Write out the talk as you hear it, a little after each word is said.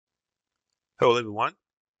Hello, everyone.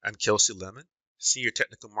 I'm Kelsey Lemon, Senior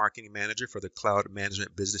Technical Marketing Manager for the Cloud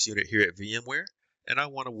Management Business Unit here at VMware, and I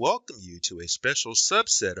want to welcome you to a special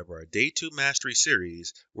subset of our Day 2 Mastery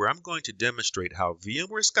series where I'm going to demonstrate how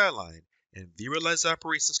VMware Skyline and vRealize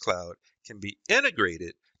Operations Cloud can be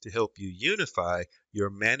integrated to help you unify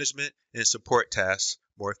your management and support tasks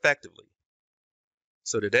more effectively.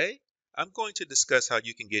 So today, I'm going to discuss how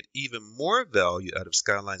you can get even more value out of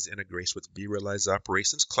Skyline's integration with vRealize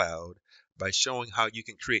Operations Cloud by showing how you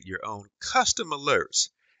can create your own custom alerts,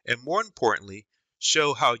 and more importantly,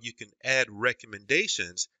 show how you can add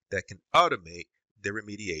recommendations that can automate the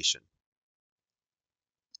remediation.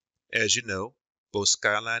 As you know, both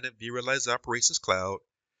Skyline and vRealize Operations Cloud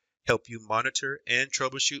help you monitor and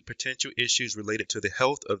troubleshoot potential issues related to the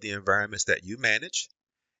health of the environments that you manage.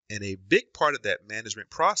 And a big part of that management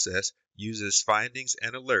process uses findings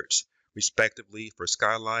and alerts, respectively, for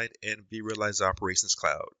Skyline and vRealize Operations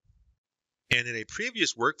Cloud. And in a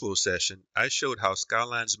previous workflow session, I showed how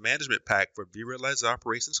Skyline's management pack for vRealize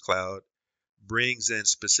Operations Cloud brings in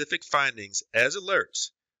specific findings as alerts,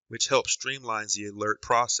 which helps streamline the alert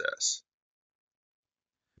process.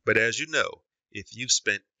 But as you know, if you've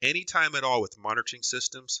spent any time at all with monitoring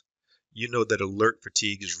systems, you know that alert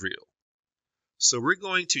fatigue is real. So we're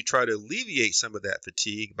going to try to alleviate some of that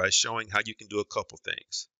fatigue by showing how you can do a couple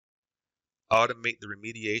things. Automate the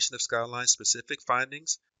remediation of Skyline-specific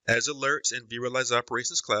findings as alerts in vRealize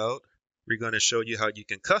Operations Cloud. We're going to show you how you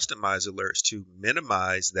can customize alerts to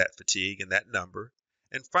minimize that fatigue and that number.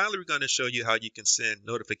 And finally, we're going to show you how you can send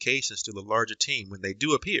notifications to the larger team when they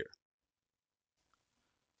do appear.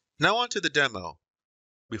 Now on to the demo.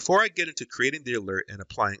 Before I get into creating the alert and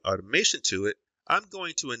applying automation to it, I'm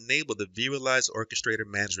going to enable the vRealize Orchestrator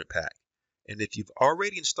Management Pack. And if you've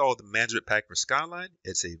already installed the Management Pack for Skyline,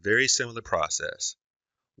 it's a very similar process.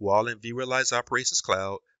 While in vRealize Operations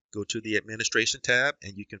Cloud, go to the Administration tab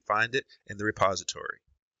and you can find it in the repository.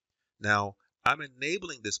 Now, I'm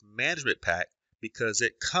enabling this Management Pack because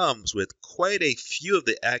it comes with quite a few of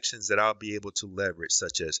the actions that I'll be able to leverage,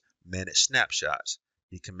 such as manage snapshots,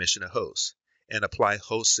 decommission a host, and apply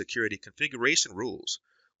host security configuration rules,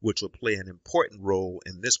 which will play an important role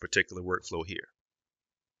in this particular workflow here.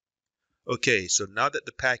 Okay, so now that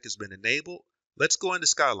the pack has been enabled, let's go into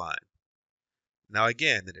Skyline. Now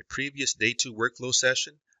again, in a previous Day 2 workflow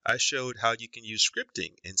session, I showed how you can use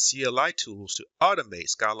scripting and CLI tools to automate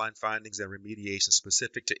Skyline findings and remediation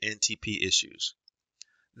specific to NTP issues.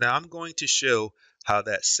 Now I'm going to show how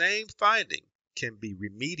that same finding can be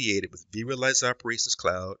remediated with vRealize Operations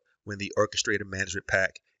Cloud when the Orchestrator Management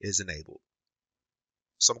Pack is enabled.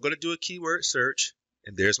 So I'm going to do a keyword search,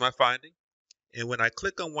 and there's my finding. And when I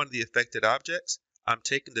click on one of the affected objects, I'm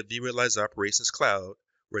taken to vRealize Operations Cloud,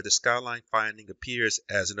 where the Skyline finding appears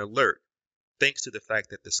as an alert, thanks to the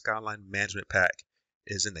fact that the Skyline Management Pack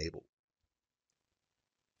is enabled.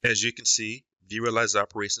 As you can see, vRealize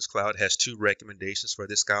Operations Cloud has 2 recommendations for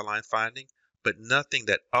this Skyline finding, but nothing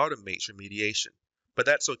that automates remediation. But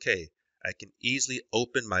that's okay. I can easily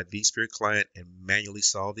open my vSphere client and manually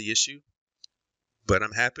solve the issue. But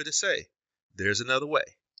I'm happy to say, there's another way.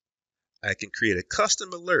 I can create a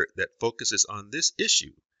custom alert that focuses on this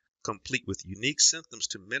issue, complete with unique symptoms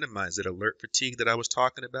to minimize that alert fatigue that I was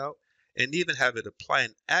talking about, and even have it apply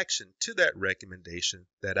an action to that recommendation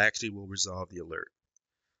that actually will resolve the alert.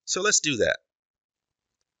 So let's do that.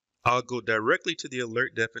 I'll go directly to the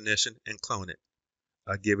alert definition and clone it.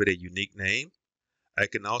 I'll give it a unique name. I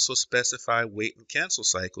can also specify wait and cancel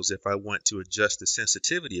cycles if I want to adjust the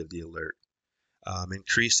sensitivity of the alert.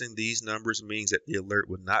 Increasing these numbers means that the alert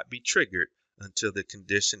will not be triggered until the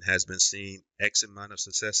condition has been seen X amount of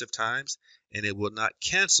successive times, and it will not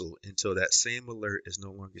cancel until that same alert is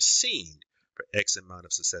no longer seen for X amount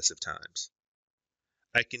of successive times.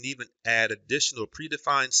 I can even add additional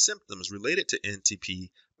predefined symptoms related to NTP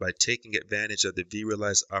by taking advantage of the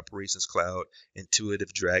vRealize Operations Cloud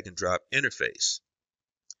intuitive drag and drop interface.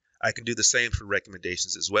 I can do the same for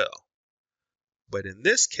recommendations as well. But in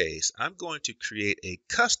this case, I'm going to create a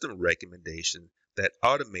custom recommendation that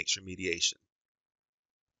automates remediation.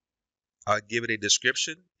 I'll give it a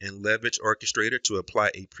description and leverage Orchestrator to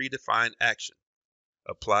apply a predefined action.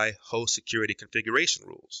 Apply host security configuration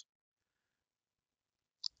rules.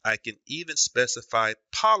 I can even specify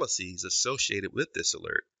policies associated with this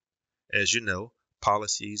alert. As you know,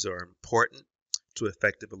 policies are important to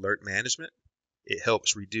effective alert management. It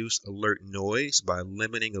helps reduce alert noise by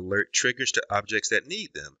limiting alert triggers to objects that need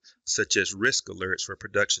them, such as risk alerts for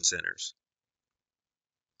production centers.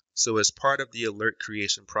 So as part of the alert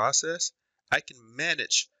creation process, I can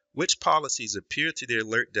manage which policies appear to the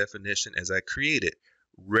alert definition as I create it,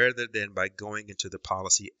 rather than by going into the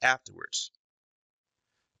policy afterwards.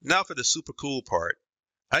 Now for the super cool part.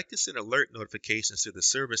 I can send alert notifications to the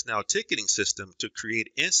ServiceNow ticketing system to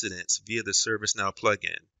create incidents via the ServiceNow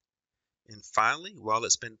plugin. And finally, while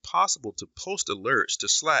it's been possible to post alerts to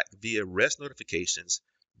Slack via REST notifications,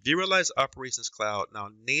 vRealize Operations Cloud now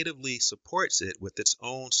natively supports it with its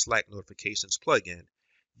own Slack notifications plugin,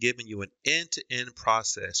 giving you an end-to-end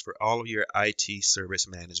process for all of your IT service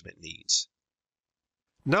management needs.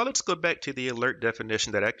 Now let's go back to the alert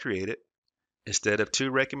definition that I created. Instead of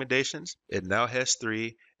 2 recommendations, it now has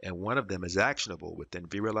 3, and one of them is actionable within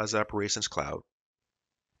vRealize Operations Cloud.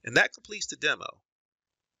 And that completes the demo.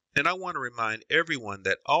 And I want to remind everyone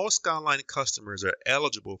that all Skyline customers are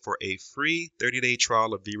eligible for a free 30-day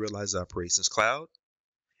trial of vRealize Operations Cloud.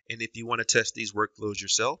 And if you want to test these workflows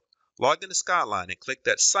yourself, log into Skyline and click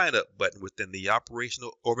that Sign Up button within the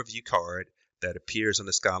operational overview card that appears on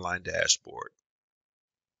the Skyline dashboard.